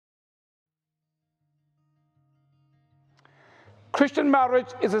Christian marriage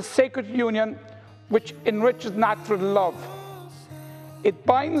is a sacred union which enriches natural love. It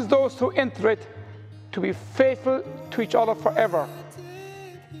binds those who enter it to be faithful to each other forever.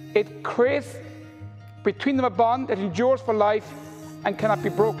 It creates between them a bond that endures for life and cannot be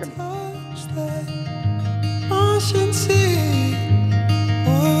broken.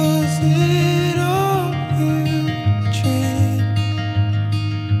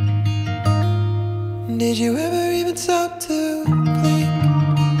 Did you ever even stop to blink?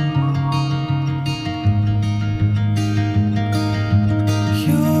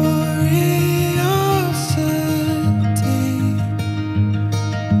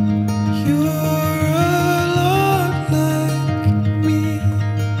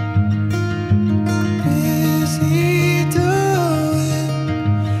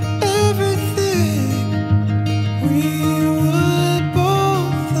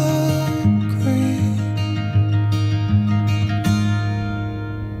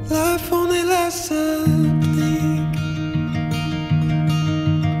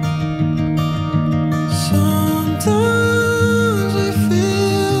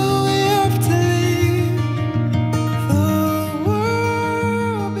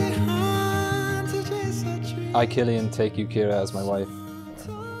 I, Killian, take you, Ciara, as my wife,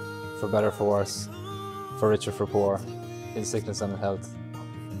 for better, for worse, for richer, for poor, in sickness and in health,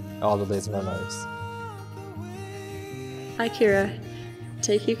 all the days of our lives. I, Ciara,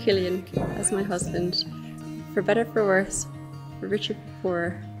 take you, Killian, as my husband, for better, for worse, for richer, for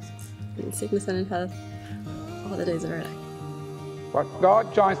poor, in sickness and in health, all the days of our life. What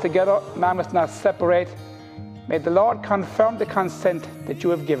God joins together, man must not separate. May the Lord confirm the consent that you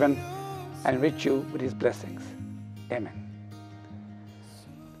have given and enrich you with his blessings. Amen.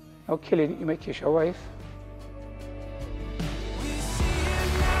 Now, Killian, you may kiss your wife.